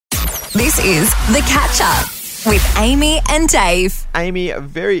This is The Catch Up with Amy and Dave. Amy,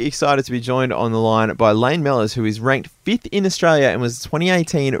 very excited to be joined on the line by Lane Mellers, who is ranked 5th in Australia and was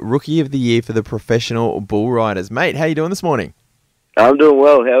 2018 Rookie of the Year for the Professional Bull Riders. Mate, how you doing this morning? I'm doing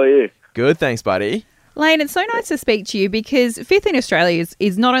well. How are you? Good, thanks, buddy. Lane, it's so nice to speak to you because 5th in Australia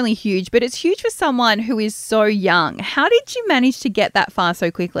is not only huge, but it's huge for someone who is so young. How did you manage to get that far so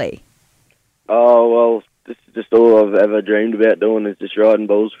quickly? Oh, well, this is just all I've ever dreamed about doing is just riding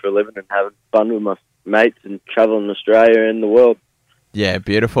bulls for a living and having fun with my mates and travelling Australia and the world. Yeah,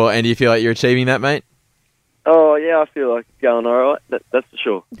 beautiful. And do you feel like you're achieving that, mate? Oh, yeah, I feel like it's going all right. That's for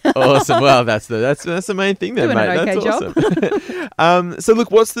sure. Awesome. Well, that's the main thing there, Doing mate. an okay That's awesome. So,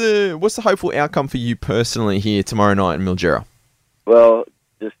 look, what's the hopeful outcome for you personally here tomorrow night in Mildura? Well,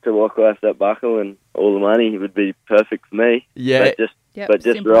 just to walk away with that buckle and all the money would be perfect for me. Yeah. But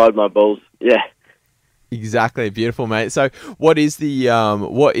just ride my bulls. Yeah. Exactly, beautiful, mate. So, what's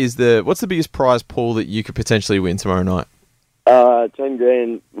the biggest prize pool that you could potentially win tomorrow night? 10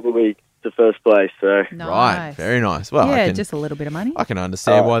 grand will be the first place. So Nice. Right, very nice. Well, yeah, just a little bit of money. I can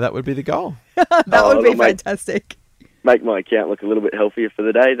understand why that would be the goal. That would be it'll make- fantastic. make my account look a little bit healthier for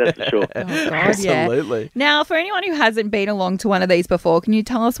the day. That's for sure. Oh, God, Absolutely. yeah. Now, for anyone who hasn't been along to one of these before, can you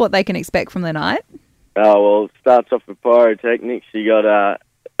tell us what they can expect from the night? Oh, well, it starts off with pyrotechnics. You got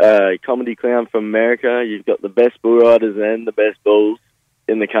a comedy clown from America. You've got the best bull riders and the best bulls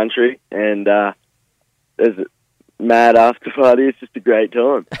in the country. And there's a mad after party. It's just a great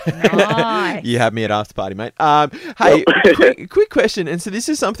time. Nice. You had me at after party, mate. Hey, quick question. And so this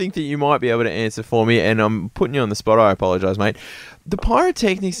is something that you might be able to answer for me, and I'm putting you on the spot. I apologise, mate. The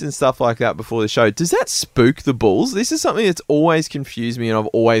pyrotechnics and stuff like that before the show, does that spook the bulls? This is something that's always confused me and I've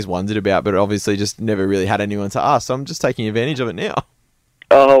always wondered about, but obviously just never really had anyone to ask. So I'm just taking advantage of it now.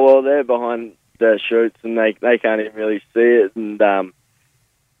 Oh, well, they're behind the chutes and they can't even really see it. And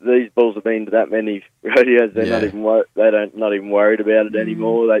these bulls have been to that many rodeos. They're not even not even worried about it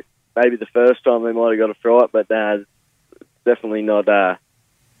anymore. Maybe the first time they might have got a fright, but it's definitely not.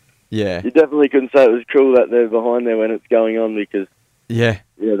 Yeah. You definitely couldn't say it was cool that they're behind there when it's going on because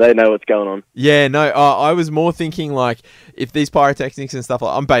they know what's going on. Yeah, no, I was more thinking like if these pyrotechnics and stuff,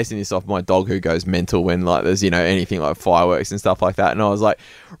 I'm basing this off my dog who goes mental when like there's, anything like fireworks and stuff like that. And I was like,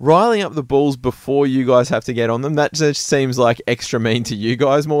 riling up the bulls before you guys have to get on them, that just seems like extra mean to you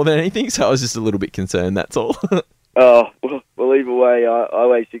guys more than anything. So I was just a little bit concerned, that's all. Oh, well, either way, I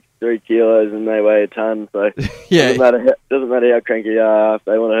weigh 63 kilos and they weigh a ton. So Yeah. doesn't matter how cranky you are. If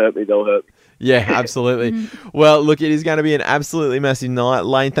they want to hurt me, they'll hurt me. Yeah, absolutely. Well, look, it is going to be an absolutely massive night.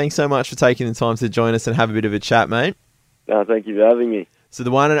 Lane, thanks so much for taking the time to join us and have a bit of a chat, mate. Thank you for having me. So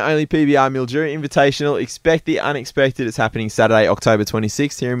the one and only PBR Mildura Invitational, expect the unexpected. It's happening Saturday, October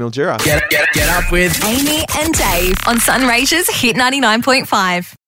 26th here in Mildura. Get up with Amy and Dave on Sunraysia's Hit 99.5.